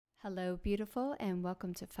Hello, beautiful, and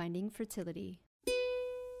welcome to Finding Fertility.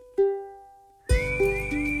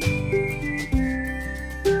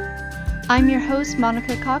 I'm your host,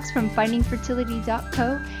 Monica Cox from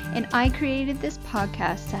FindingFertility.co, and I created this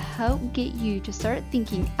podcast to help get you to start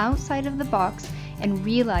thinking outside of the box and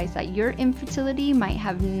realize that your infertility might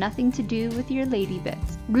have nothing to do with your lady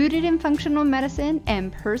bits. Rooted in functional medicine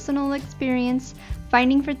and personal experience,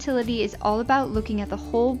 Finding Fertility is all about looking at the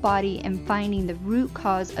whole body and finding the root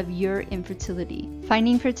cause of your infertility.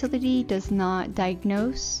 Finding Fertility does not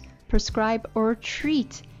diagnose, prescribe, or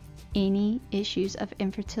treat any issues of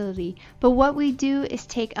infertility, but what we do is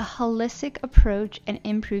take a holistic approach and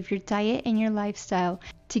improve your diet and your lifestyle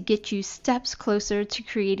to get you steps closer to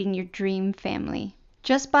creating your dream family.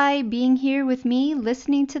 Just by being here with me,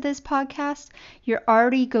 listening to this podcast, you're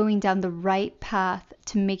already going down the right path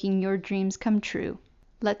to making your dreams come true.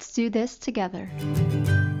 Let's do this together.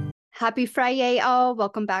 Happy Friday, all.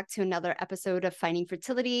 Welcome back to another episode of Finding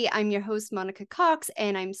Fertility. I'm your host, Monica Cox,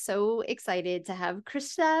 and I'm so excited to have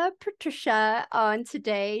Krista Patricia on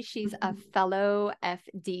today. She's a fellow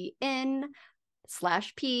FDN/P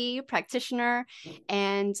practitioner,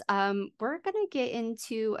 and we're going to get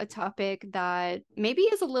into a topic that maybe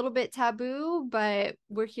is a little bit taboo, but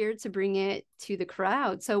we're here to bring it to the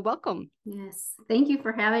crowd. So welcome. Yes, thank you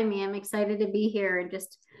for having me. I'm excited to be here and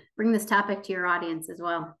just bring this topic to your audience as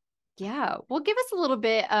well. Yeah, well, give us a little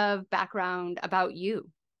bit of background about you.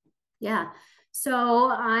 Yeah, so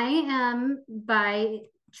I am by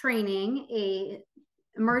training a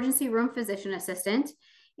emergency room physician assistant,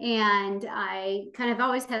 and I kind of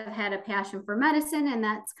always have had a passion for medicine, and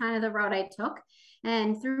that's kind of the route I took.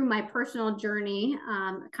 And through my personal journey,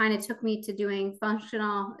 kind of took me to doing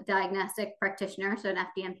functional diagnostic practitioner, so an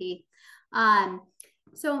FDNP.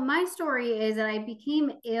 So my story is that I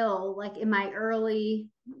became ill like in my early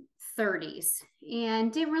 30s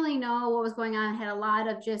and didn't really know what was going on. I had a lot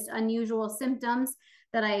of just unusual symptoms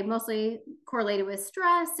that I mostly correlated with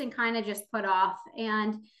stress and kind of just put off.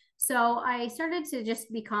 And so I started to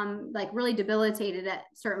just become like really debilitated at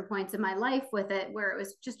certain points in my life with it, where it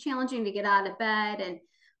was just challenging to get out of bed and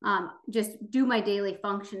just do my daily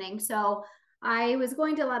functioning. So I was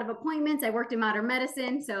going to a lot of appointments. I worked in modern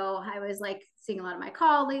medicine. So I was like seeing a lot of my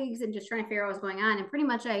colleagues and just trying to figure out what was going on. And pretty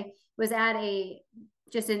much I was at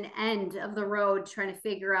just an end of the road trying to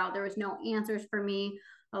figure out. There was no answers for me.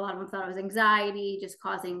 A lot of them thought it was anxiety, just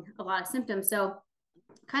causing a lot of symptoms. So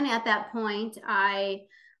kind of at that point, I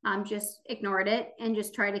just ignored it and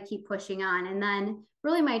just tried to keep pushing on. And then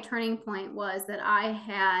really my turning point was that I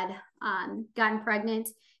had gotten pregnant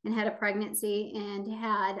and had a pregnancy and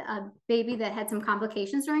had a baby that had some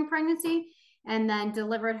complications during pregnancy, and then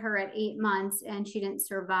delivered her at 8 months and she didn't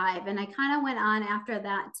survive. And I kind of went on after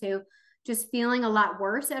that to just feeling a lot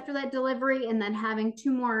worse after that delivery, and then having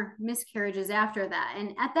 2 more miscarriages after that.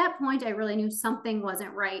 And at that point, I really knew something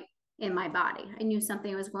wasn't right in my body. I knew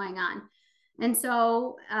something was going on. And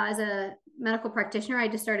so as a medical practitioner, I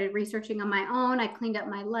just started researching on my own. I cleaned up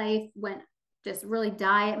my life, went just really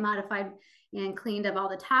diet modified and cleaned up all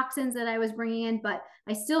the toxins that I was bringing in, but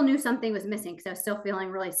I still knew something was missing because I was still feeling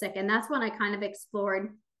really sick. And that's when I kind of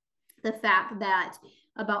explored the fact that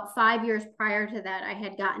about 5 years prior to that, I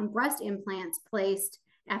had gotten breast implants placed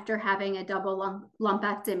after having a double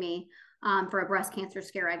lumpectomy for a breast cancer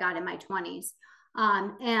scare I got in my 20s.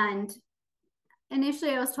 And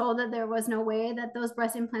initially I was told that there was no way that those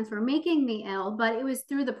breast implants were making me ill, but it was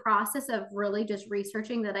through the process of really just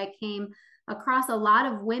researching that I came across a lot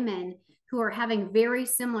of women who are having very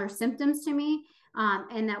similar symptoms to me,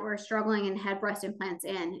 and that were struggling and had breast implants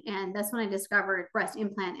in. And that's when I discovered breast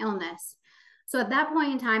implant illness. So at that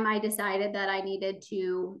point in time, I decided that I needed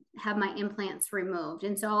to have my implants removed.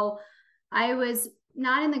 And so I was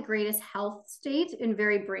not in the greatest health state and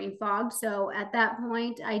very brain fogged. So at that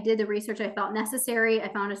point, I did the research I felt necessary. I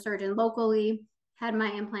found a surgeon locally, had my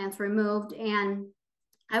implants removed, and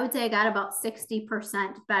I would say I got about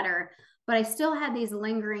 60% better, but I still had these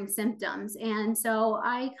lingering symptoms. And so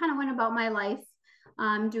I kind of went about my life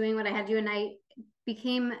doing what I had to do. And I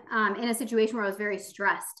became in a situation where I was very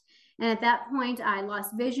stressed. And at that point, I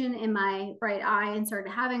lost vision in my right eye and started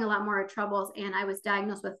having a lot more troubles. And I was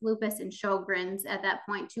diagnosed with lupus and Sjogren's at that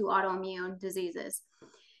point, 2 autoimmune diseases.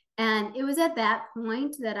 And it was at that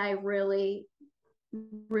point that I really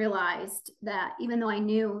realized that even though I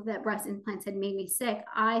knew that breast implants had made me sick,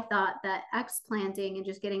 I thought that explanting and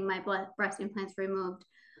just getting my breast implants removed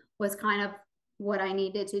was kind of what I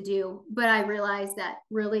needed to do. But I realized that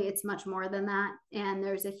really it's much more than that. And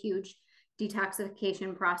there's a huge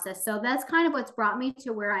detoxification process. So that's kind of what's brought me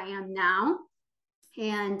to where I am now.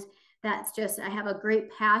 And that's just, I have a great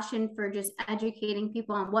passion for just educating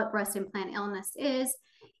people on what breast implant illness is,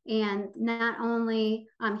 and not only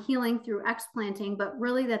healing through explanting, but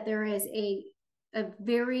really that there is a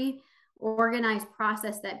very organized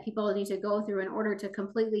process that people need to go through in order to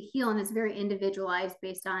completely heal. And it's very individualized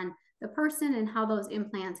based on the person and how those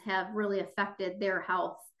implants have really affected their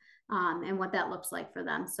health, and what that looks like for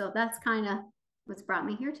them. So that's kind of what's brought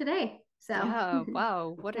me here today. So yeah,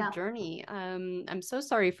 wow, what yeah. a journey. I'm so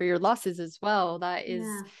sorry for your losses as well. That is,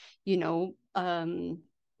 Yeah. you know,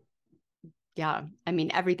 yeah, I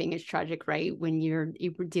mean, everything is tragic, right? When you're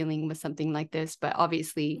dealing with something like this, but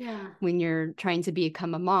obviously Yeah. when you're trying to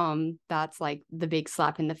become a mom, that's like the big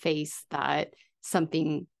slap in the face that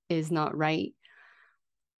something is not right.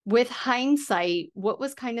 With hindsight, what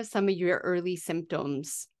was kind of some of your early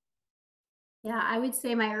symptoms? Yeah, I would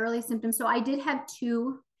say my early symptoms. So I did have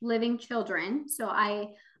two living children. So I,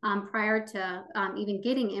 prior to even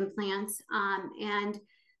getting implants, and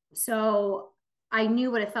so I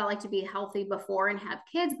knew what it felt like to be healthy before and have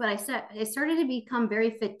kids, but I started to become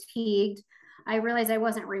very fatigued. I realized I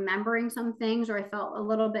wasn't remembering some things, or I felt a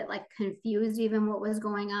little bit like confused, even what was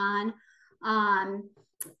going on. Um,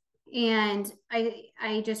 and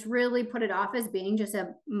I just really put it off as being just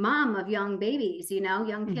a mom of young babies,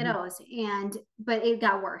 young kiddos. And but it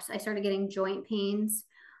got worse. I started getting joint pains.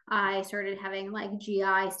 I started having like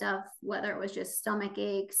GI stuff, whether it was just stomach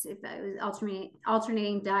aches, if it was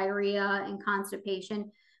alternating diarrhea and constipation.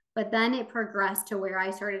 But then it progressed to where I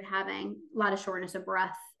started having a lot of shortness of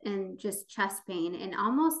breath and just chest pain, and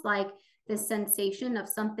almost like this sensation of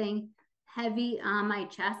something heavy on my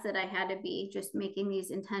chest, that I had to be just making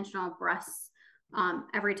these intentional breaths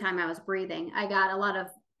every time I was breathing. I got a lot of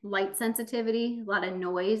light sensitivity, a lot of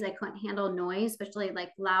noise. I couldn't handle noise, especially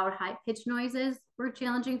like loud, high pitched noises were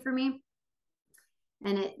challenging for me.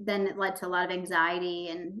 And it led to a lot of anxiety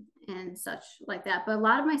and such like that. But a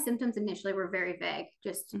lot of my symptoms initially were very vague,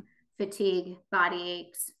 just fatigue, body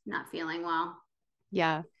aches, not feeling well.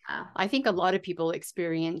 Yeah. I think a lot of people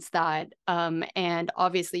experience that. And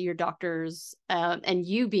obviously your doctors, and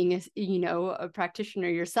you being a practitioner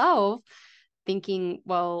yourself, thinking,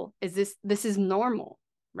 well, this is normal,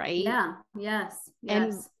 right? Yeah. Yes.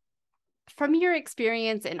 And Yes. from your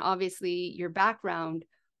experience and obviously your background,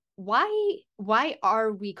 why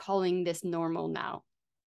are we calling this normal now?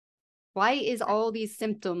 Why is all these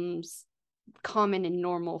symptoms common and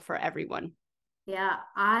normal for everyone? Yeah,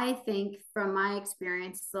 I think from my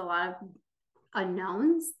experience, it's a lot of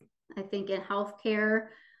unknowns. I think in healthcare,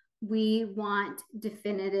 we want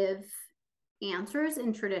definitive answers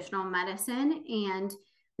in traditional medicine, and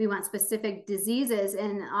we want specific diseases.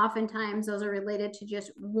 And oftentimes, those are related to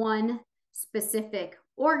just one specific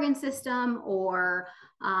organ system or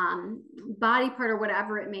body part or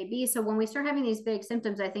whatever it may be. So when we start having these vague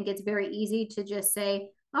symptoms, I think it's very easy to just say,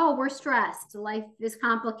 oh, we're stressed. Life is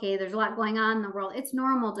complicated. There's a lot going on in the world. It's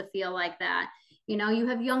normal to feel like that. You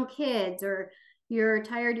have young kids, or you're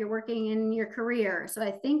tired, you're working in your career. So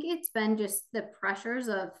I think it's been just the pressures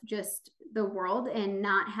of just the world and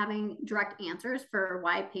not having direct answers for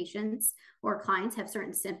why patients or clients have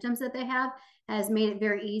certain symptoms that they have has made it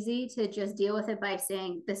very easy to just deal with it by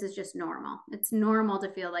saying, this is just normal. It's normal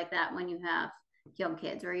to feel like that when you have young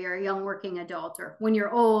kids, or you're a young working adult, or when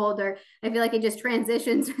you're old, or I feel like it just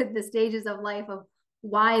transitions with the stages of life of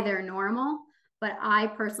why they're normal. But I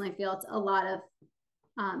personally feel it's a lot of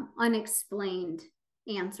unexplained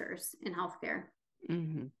answers in healthcare.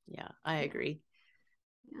 Mm-hmm. Yeah, I agree.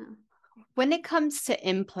 Yeah. When it comes to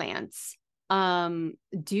implants,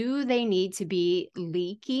 do they need to be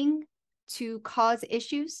leaking to cause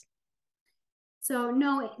issues? So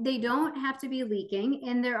no, they don't have to be leaking.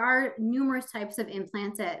 And there are numerous types of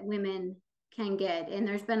implants that women can get. And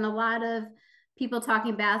there's been a lot of people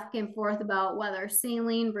talking back and forth about whether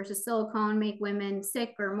saline versus silicone make women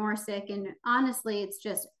sick or more sick. And honestly, it's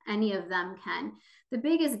just any of them can. The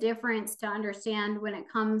biggest difference to understand when it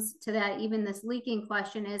comes to that, even this leaking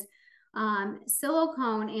question, is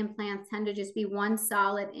silicone implants tend to just be one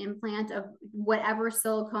solid implant of whatever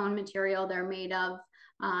silicone material they're made of.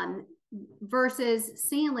 Versus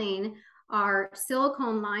saline are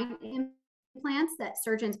silicone line implants that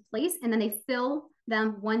surgeons place, and then they fill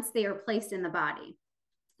them once they are placed in the body.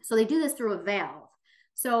 So they do this through a valve.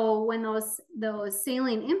 So when those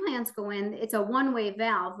saline implants go in, it's a one-way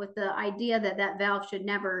valve with the idea that that valve should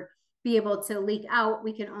never be able to leak out.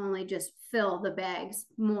 We can only just fill the bags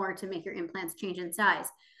more to make your implants change in size.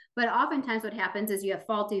 But oftentimes what happens is you have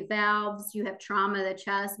faulty valves, you have trauma of the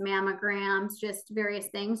chest, mammograms, just various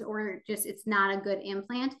things, or just it's not a good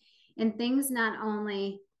implant. And things not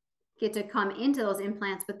only get to come into those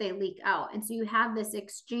implants, but they leak out. And so you have this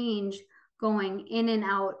exchange going in and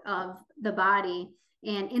out of the body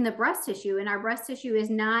and in the breast tissue. And our breast tissue is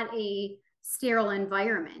not a sterile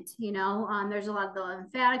environment. There's a lot of the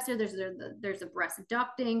lymphatics there, there's a breast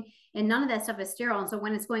ducting, and none of that stuff is sterile. And so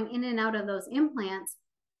when it's going in and out of those implants,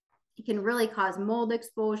 it can really cause mold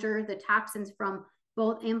exposure. The toxins from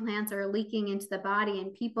both implants are leaking into the body,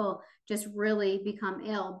 and people just really become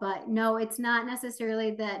ill. But no, it's not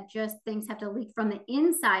necessarily that just things have to leak from the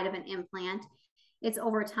inside of an implant. It's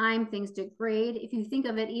over time, things degrade. If you think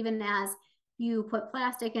of it even as you put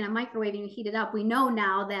plastic in a microwave and you heat it up, we know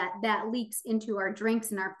now that that leaks into our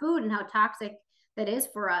drinks and our food and how toxic that is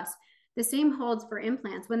for us. The same holds for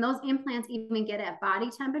implants. When those implants even get at body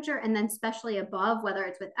temperature, and then especially above, whether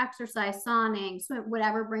it's with exercise, sauning, swim,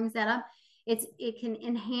 whatever brings that up, it can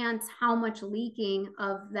enhance how much leaking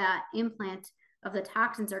of that implant of the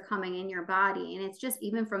toxins are coming in your body. And it's just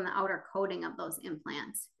even from the outer coating of those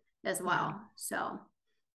implants as well. Yeah. So,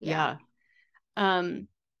 yeah.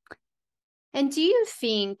 And do you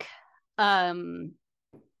think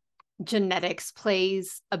genetics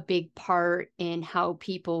plays a big part in how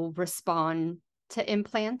people respond to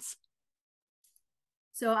implants?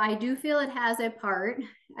 So I do feel it has a part.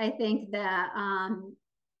 I think that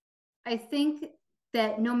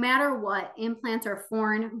no matter what, implants are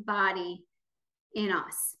foreign body in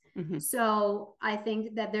us. Mm-hmm. So I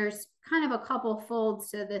think that there's kind of a couple folds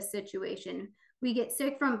to this situation. We get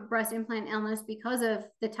sick from breast implant illness because of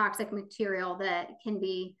the toxic material that can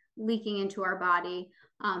be leaking into our body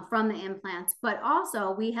from the implants. But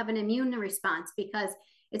also we have an immune response because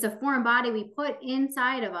it's a foreign body we put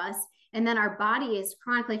inside of us. And then our body is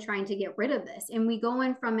chronically trying to get rid of this. And we go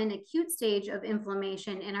in from an acute stage of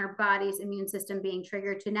inflammation in our body's immune system being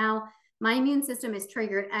triggered to now my immune system is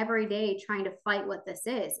triggered every day trying to fight what this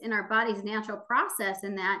is. And our body's natural process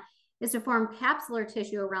in that is to form capsular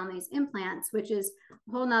tissue around these implants, which is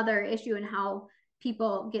a whole nother issue in how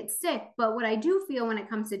people get sick. But what I do feel when it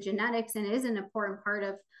comes to genetics, and it is an important part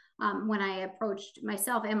of when I approached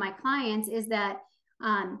myself and my clients, is that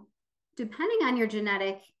depending on your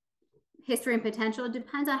genetic history and potential, it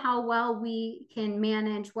depends on how well we can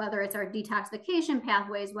manage, whether it's our detoxification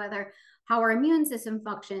pathways, whether how our immune system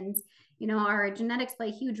functions. Our genetics play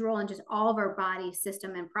a huge role in just all of our body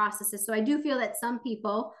system and processes. So I do feel that some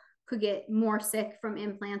people could get more sick from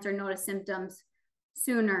implants or notice symptoms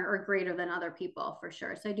sooner or greater than other people, for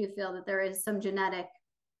sure. So I do feel that there is some genetic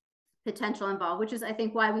potential involved, which is, I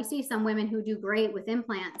think, why we see some women who do great with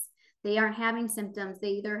implants. They aren't having symptoms. They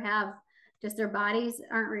either have just their bodies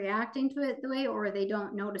aren't reacting to it the way, or they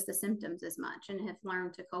don't notice the symptoms as much and have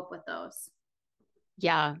learned to cope with those.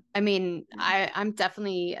 Yeah. I mean, I'm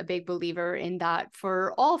definitely a big believer in that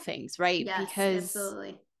for all things, right? Yes, because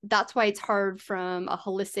absolutely. That's why it's hard from a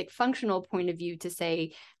holistic functional point of view to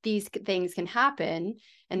say these things can happen.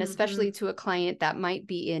 And especially to a client that might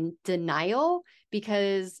be in denial,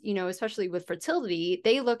 because, especially with fertility,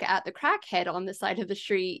 they look at the crackhead on the side of the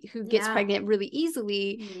street who gets pregnant really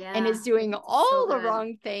easily and is doing all the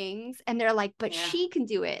wrong things. And they're like, but she can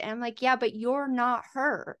do it. And I'm like, yeah, but you're not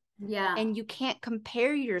her. Yeah. And you can't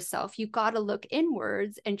compare yourself. You got to look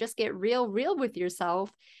inwards and just get real with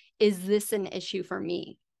yourself. Is this an issue for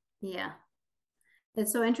me? Yeah.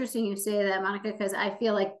 It's so interesting you say that, Monica, because I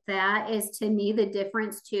feel like that is, to me, the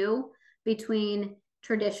difference too between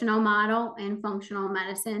traditional model and functional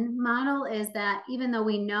medicine model, is that even though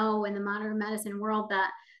we know in the modern medicine world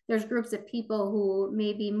that there's groups of people who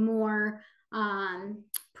may be more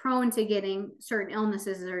prone to getting certain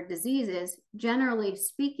illnesses or diseases, generally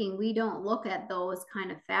speaking, we don't look at those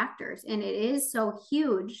kind of factors. And it is so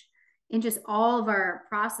huge in just all of our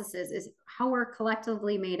processes is how we're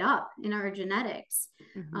collectively made up in our genetics.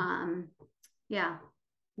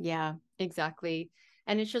 Yeah, exactly.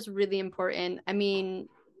 And it's just really important. I mean,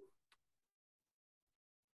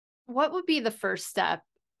 what would be the first step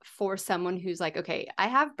for someone who's like, okay, I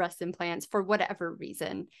have breast implants for whatever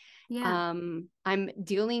reason. I'm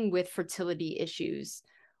dealing with fertility issues.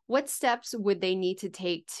 What steps would they need to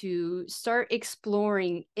take to start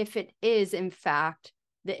exploring if it is, in fact,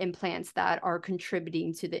 the implants that are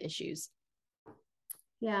contributing to the issues?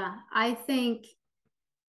 Yeah, I think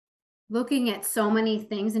looking at so many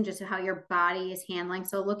things and just how your body is handling.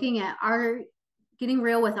 So looking at getting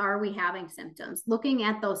real with, are we having symptoms? Looking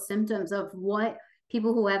at those symptoms of what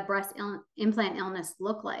people who have breast implant illness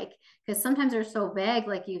look like. Because sometimes they're so vague,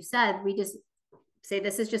 like you said, we just say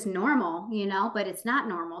this is just normal, but it's not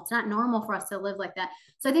normal. It's not normal for us to live like that.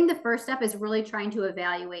 So I think the first step is really trying to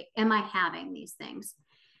evaluate, am I having these things?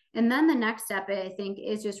 And then the next step, I think,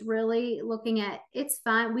 is just really looking at, it's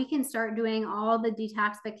fine. We can start doing all the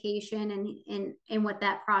detoxification and what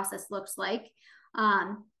that process looks like.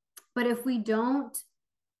 But if we don't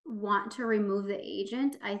want to remove the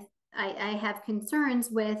agent, I have concerns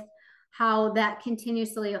with how that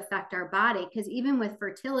continuously affect our body. Because even with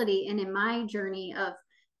fertility and in my journey of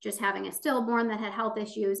just having a stillborn that had health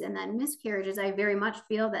issues and then miscarriages, I very much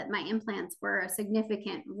feel that my implants were a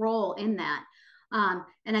significant role in that.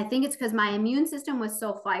 And I think it's because my immune system was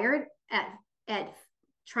so fired at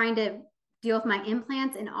trying to deal with my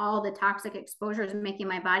implants and all the toxic exposures making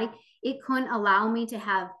my body, it couldn't allow me to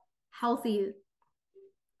have healthy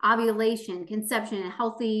ovulation, conception, and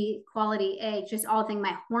healthy quality eggs, just all things.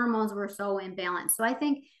 My hormones were so imbalanced. So I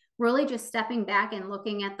think really just stepping back and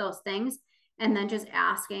looking at those things and then just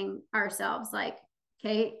asking ourselves, like,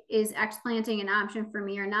 okay, is explanting an option for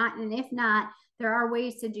me or not? And if not, there are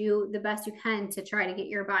ways to do the best you can to try to get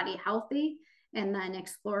your body healthy and then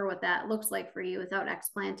explore what that looks like for you without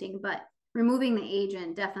explanting. But removing the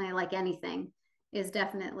agent, definitely, like anything, is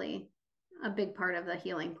definitely a big part of the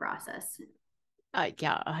healing process.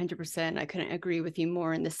 Yeah, 100%. I couldn't agree with you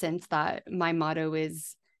more, in the sense that my motto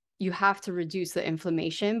is you have to reduce the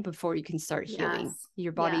inflammation before you can start healing. Yes.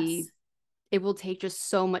 Your body, it will take just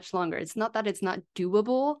so much longer. It's not that it's not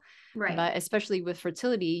doable, right? But especially with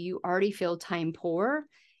fertility, you already feel time poor,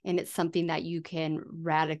 and it's something that you can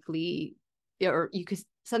radically, or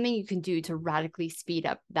something you can do to radically speed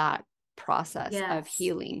up that process of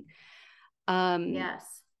healing. Yes.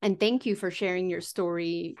 And thank you for sharing your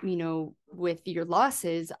story, with your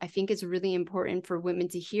losses. I think it's really important for women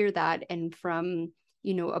to hear that, and from,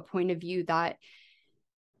 a point of view that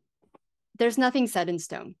there's nothing set in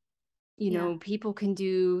stone. People can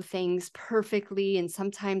do things perfectly, and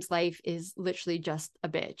sometimes life is literally just a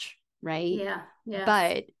bitch, right? Yeah. Yes.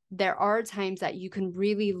 But there are times that you can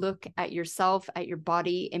really look at yourself, at your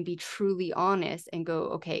body, and be truly honest and go,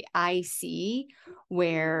 okay, I see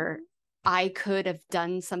where I could have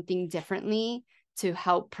done something differently to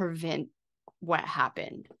help prevent what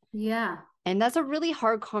happened. Yeah. And that's a really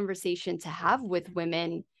hard conversation to have with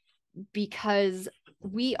women, because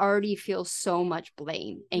we already feel so much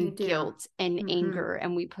blame and guilt and anger,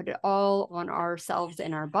 and we put it all on ourselves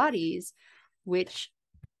and our bodies, which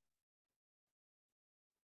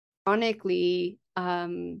ironically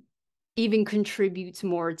even contributes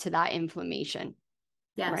more to that inflammation.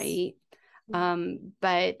 Yes. Right.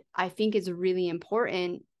 But I think it's really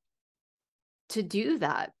important to do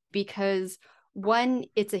that, because one,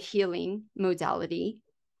 it's a healing modality.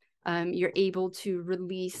 You're able to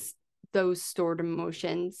release those stored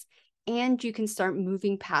emotions, and you can start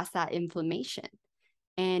moving past that inflammation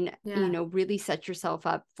and, really set yourself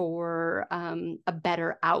up for a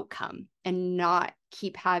better outcome, and not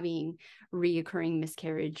keep having reoccurring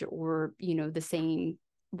miscarriage or, the same,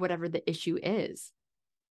 whatever the issue is.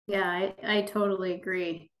 Yeah, I totally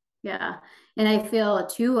agree. Yeah. And I feel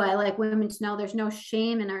too, I like women to know there's no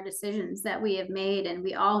shame in our decisions that we have made, and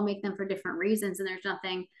we all make them for different reasons. And there's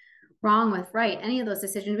nothing wrong with any of those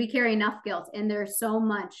decisions. We carry enough guilt, and there's so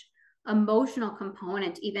much emotional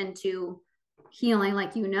component even to healing,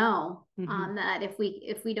 like, that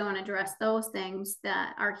if we don't address those things,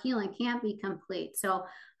 that our healing can't be complete. So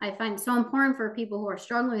I find it so important for people who are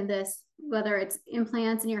struggling with this, whether it's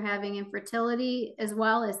implants and you're having infertility, as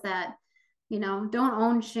well as that, don't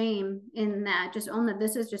own shame in that. Just own that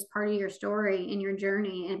this is just part of your story and your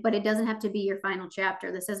journey. But it doesn't have to be your final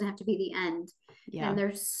chapter. This doesn't have to be the end. Yeah. And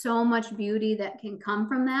there's so much beauty that can come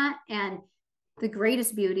from that. And the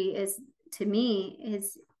greatest beauty is, to me,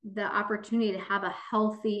 is the opportunity to have a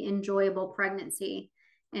healthy, enjoyable pregnancy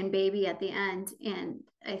and baby at the end. And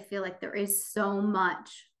I feel like there is so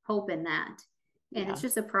much hope in that. And it's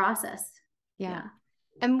just a process. Yeah.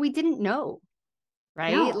 And we didn't know,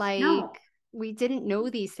 right? No. We didn't know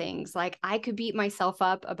these things. Like, I could beat myself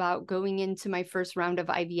up about going into my first round of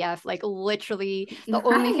IVF. Like, literally the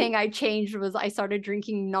only thing I changed was I started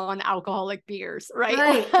drinking non-alcoholic beers, right?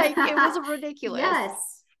 Like, it was ridiculous. Yes.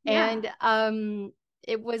 And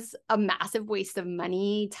it was a massive waste of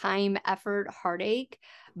money, time, effort, heartache.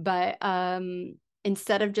 But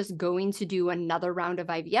instead of just going to do another round of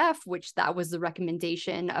IVF, which that was the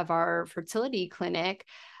recommendation of our fertility clinic,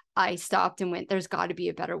 I stopped and went, there's got to be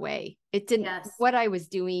a better way. It didn't, what I was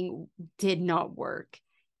doing did not work.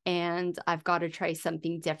 And I've got to try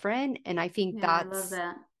something different. And I think that's,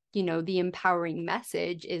 the empowering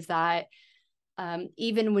message is that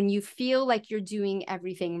even when you feel like you're doing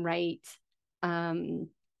everything right,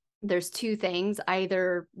 there's two things.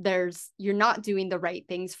 Either you're not doing the right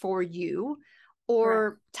things for you,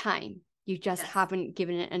 or time. You just haven't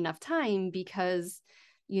given it enough time, because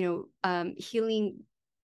healing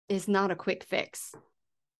is not a quick fix.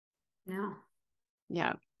 No.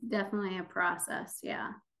 Yeah. Definitely a process.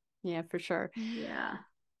 Yeah. Yeah, for sure. Yeah.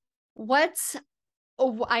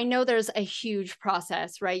 I know there's a huge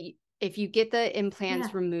process, right? If you get the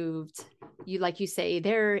implants removed, like you say,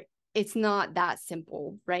 it's not that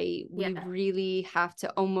simple, right? We really have to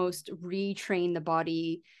almost retrain the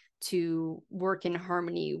body to work in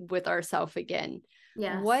harmony with ourselves again.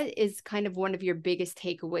 Yes. What is kind of one of your biggest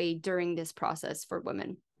takeaway during this process for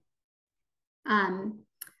women?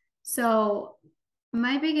 So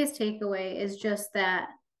my biggest takeaway is just that,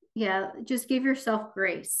 just give yourself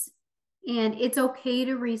grace. And it's okay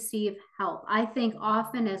to receive help. I think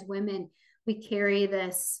often as women, we carry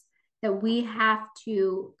this, that we have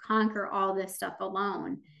to conquer all this stuff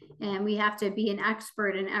alone. And we have to be an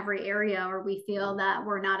expert in every area, or we feel that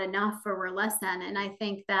we're not enough or we're less than. And I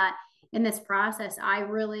think that in this process, I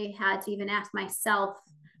really had to even ask myself,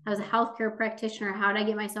 I was a healthcare practitioner, how did I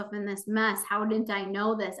get myself in this mess? How didn't I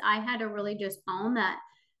know this? I had to really just own that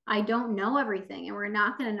I don't know everything, and we're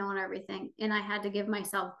not going to know everything. And I had to give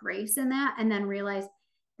myself grace in that, and then realize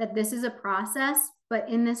that this is a process, but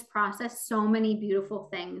in this process, so many beautiful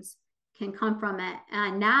things can come from it.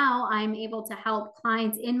 And now I'm able to help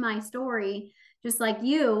clients in my story, just like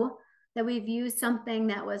you, that we've used something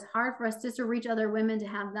that was hard for us just to reach other women, to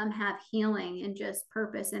have them have healing and just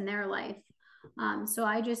purpose in their life. So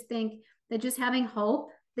I just think that just having hope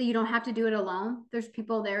that you don't have to do it alone. There's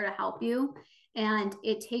people there to help you. And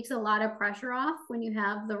it takes a lot of pressure off when you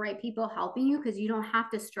have the right people helping you, because you don't have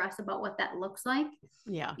to stress about what that looks like.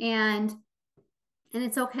 Yeah. And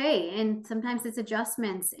it's okay. And sometimes it's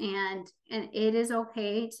adjustments, and it is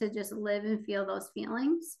okay to just live and feel those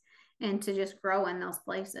feelings and to just grow in those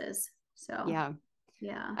places. So yeah.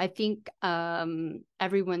 I think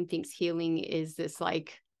everyone thinks healing is this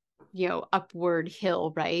like, upward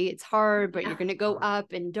hill, right? It's hard, but you're going to go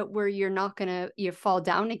up, and don't worry, you fall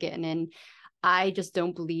down again. And I just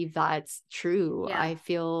don't believe that's true. I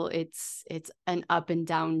feel it's an up and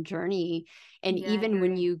down journey. And even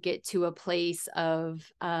when you get to a place of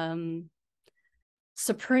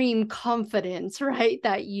supreme confidence, right,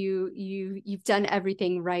 that you've done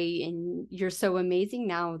everything right and you're so amazing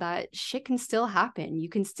now, that shit can still happen. You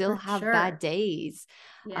can still have bad days.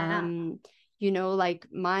 Like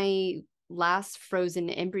my last frozen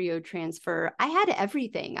embryo transfer, I had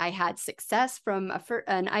everything. I had success from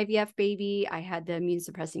an IVF baby. I had the immune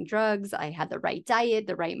suppressing drugs. I had the right diet,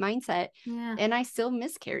 the right mindset, and I still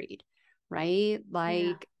miscarried, right?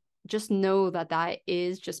 Like, just know that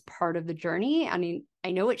is just part of the journey. I mean,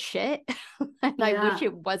 I know it's shit and I wish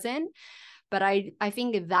it wasn't, but I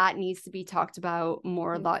think that needs to be talked about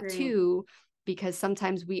more a lot too, because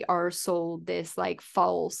sometimes we are sold this like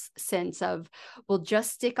false sense of, well,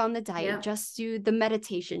 just stick on the diet, just do the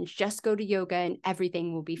meditations, just go to yoga and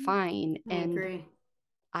everything will be fine. I agree.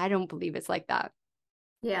 I don't believe it's like that.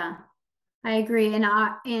 Yeah, I agree.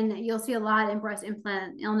 And you'll see a lot in breast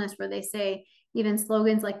implant illness where they say even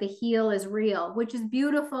slogans like the heel is real, which is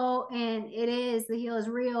beautiful. And it is, the heel is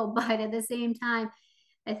real. But at the same time,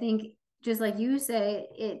 I think just like you say,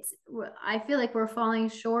 I feel like we're falling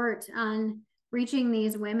short on reaching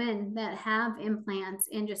these women that have implants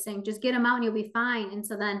and just saying, just get them out and you'll be fine. And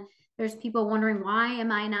so then there's people wondering, why am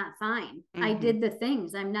I not fine? I did the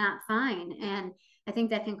things, I'm not fine. And I think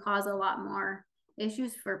that can cause a lot more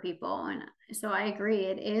issues for people. And so I agree,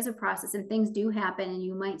 it is a process, and things do happen, and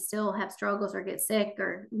you might still have struggles or get sick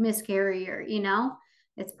or miscarry, or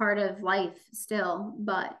it's part of life still,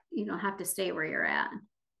 but you don't have to stay where you're at.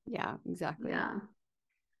 Yeah, exactly. Yeah.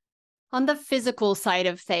 On the physical side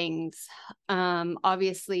of things,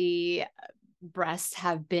 obviously breasts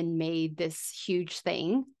have been made this huge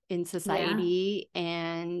thing in society,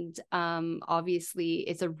 and obviously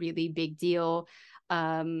it's a really big deal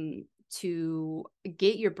to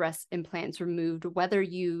get your breast implants removed, whether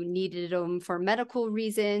you needed them for medical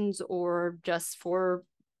reasons or just for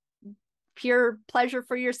pure pleasure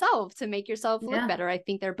for yourself, to make yourself look better. I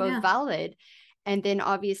think they're both valid. And then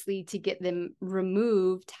obviously to get them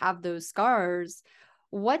removed, have those scars,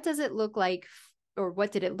 what does it look like, or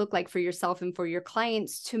what did it look like for yourself and for your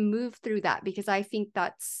clients to move through that? Because I think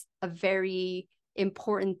that's a very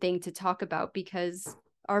important thing to talk about, because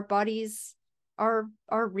our bodies are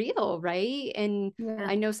real, right? And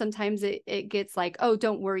I know sometimes it gets like, oh,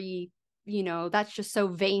 don't worry, that's just so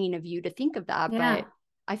vain of you to think of that. But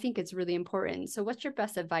I think it's really important. So what's your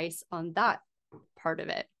best advice on that part of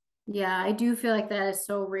it? Yeah, I do feel like that is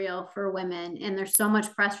so real for women, and there's so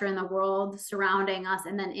much pressure in the world surrounding us,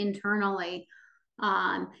 and then internally.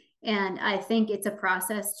 And I think it's a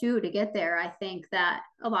process too to get there. I think that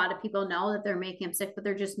a lot of people know that they're making them sick, but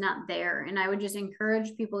they're just not there. And I would just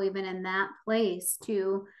encourage people, even in that place,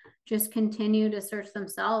 to just continue to search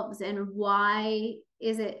themselves. And why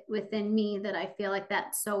is it within me that I feel like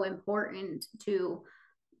that's so important to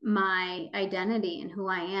my identity and who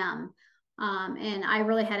I am? And I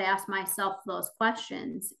really had to ask myself those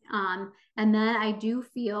questions. And then I do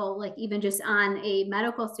feel like, even just on a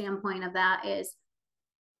medical standpoint of that, is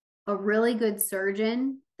a really good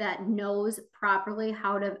surgeon that knows properly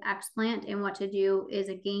how to explant and what to do is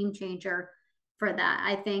a game changer for that.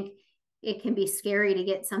 I think it can be scary to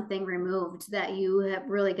get something removed that you have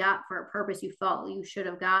really got for a purpose you felt you should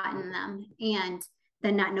have gotten them, and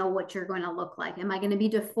then not know what you're going to look like. Am I going to be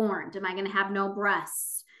deformed? Am I going to have no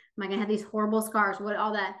breasts? Am I going to have these horrible scars? What,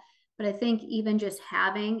 all that. But I think even just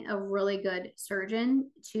having a really good surgeon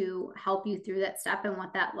to help you through that step and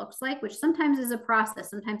what that looks like, which sometimes is a process,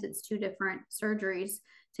 sometimes it's 2 different surgeries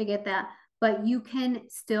to get that, but you can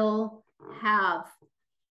still have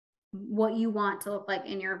what you want to look like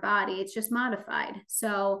in your body. It's just modified.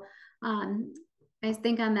 So I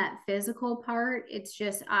think on that physical part, it's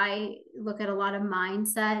just, I look at a lot of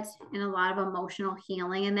mindset and a lot of emotional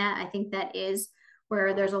healing in that. I think that is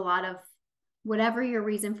where there's a lot of, whatever your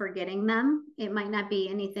reason for getting them, it might not be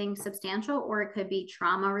anything substantial, or it could be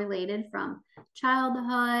trauma related from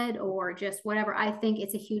childhood or just whatever. I think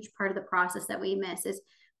it's a huge part of the process that we miss, is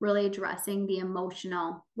really addressing the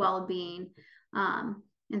emotional well-being.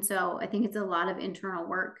 And so I think it's a lot of internal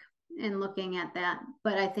work and looking at that,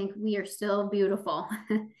 but I think we are still beautiful,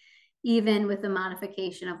 even with the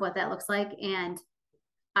modification of what that looks like. And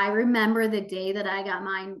I remember the day that I got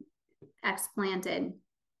mine explanted,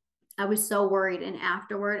 I was so worried. And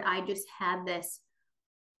afterward, I just had this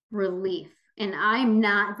relief. And I'm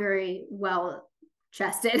not very well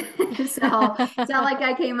chested. So it's not like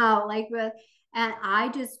I came out like with, and I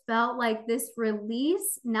just felt like this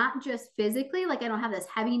release, not just physically, like I don't have this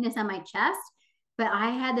heaviness on my chest, but I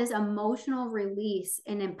had this emotional release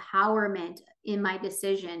and empowerment in my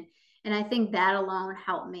decision. And I think that alone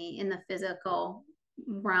helped me in the physical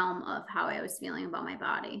realm of how I was feeling about my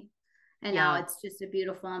body. And now it's just a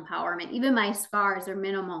beautiful empowerment. Even my scars are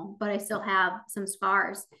minimal, but I still have some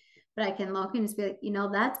scars. But I can look and just be like,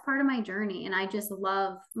 that's part of my journey. And I just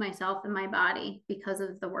love myself and my body because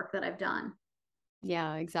of the work that I've done.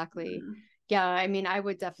 Yeah, exactly. Yeah, I mean, I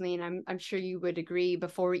would definitely, and I'm sure you would agree,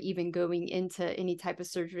 before even going into any type of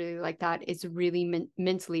surgery like that, it's really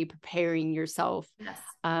mentally preparing yourself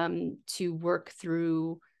to work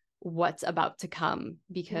through what's about to come.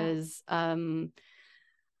 Because I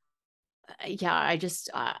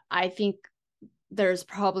think there's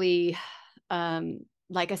probably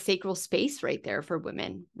like a sacral space right there for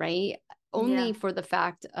women, right? Only for the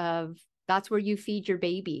fact of that's where you feed your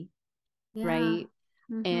baby, right?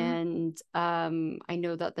 And I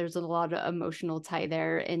know that there's a lot of emotional tie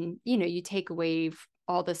there, and you take away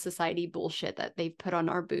all the society bullshit that they've put on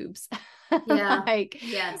our boobs.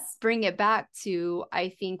 Bring it back to, I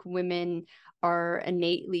think women are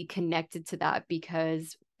innately connected to that,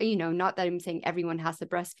 because not that I'm saying everyone has to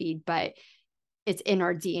breastfeed, but it's in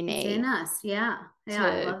our DNA. It's in us. I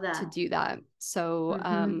love that. To do that. So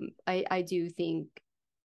I do think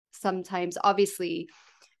sometimes, obviously,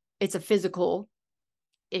 it's a physical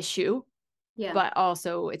issue, but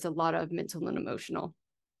also it's a lot of mental and emotional.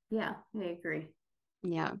 I agree.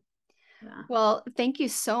 Well, thank you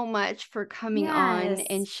so much for coming on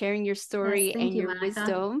and sharing your story and your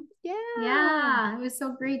wisdom. It was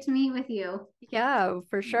so great to meet with you.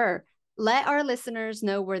 For sure. Let our listeners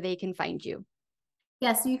know where they can find you.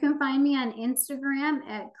 So you can find me on Instagram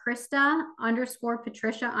at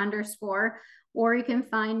Krista_Patricia_, or you can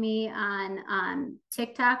find me on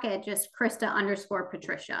TikTok at just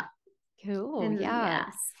Krista_Patricia. Cool.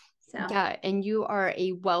 And you are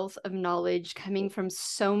a wealth of knowledge coming from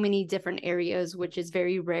so many different areas, which is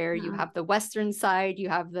very rare. You have the Western side, you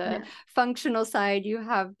have the functional side, you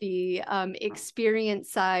have the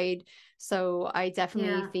experience side. So I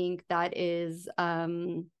definitely think that is,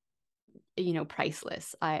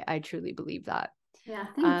 priceless. I truly believe that.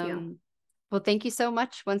 Thank you. Well, thank you so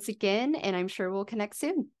much once again, and I'm sure we'll connect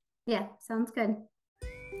soon. Sounds good.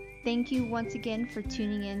 Thank you once again for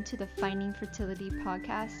tuning in to the Finding Fertility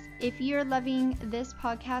podcast. If you're loving this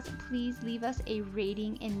podcast, please leave us a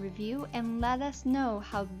rating and review and let us know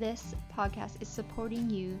how this podcast is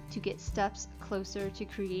supporting you to get steps closer to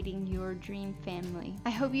creating your dream family.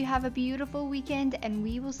 I hope you have a beautiful weekend, and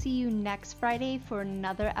we will see you next Friday for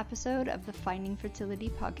another episode of the Finding Fertility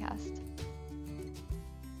podcast.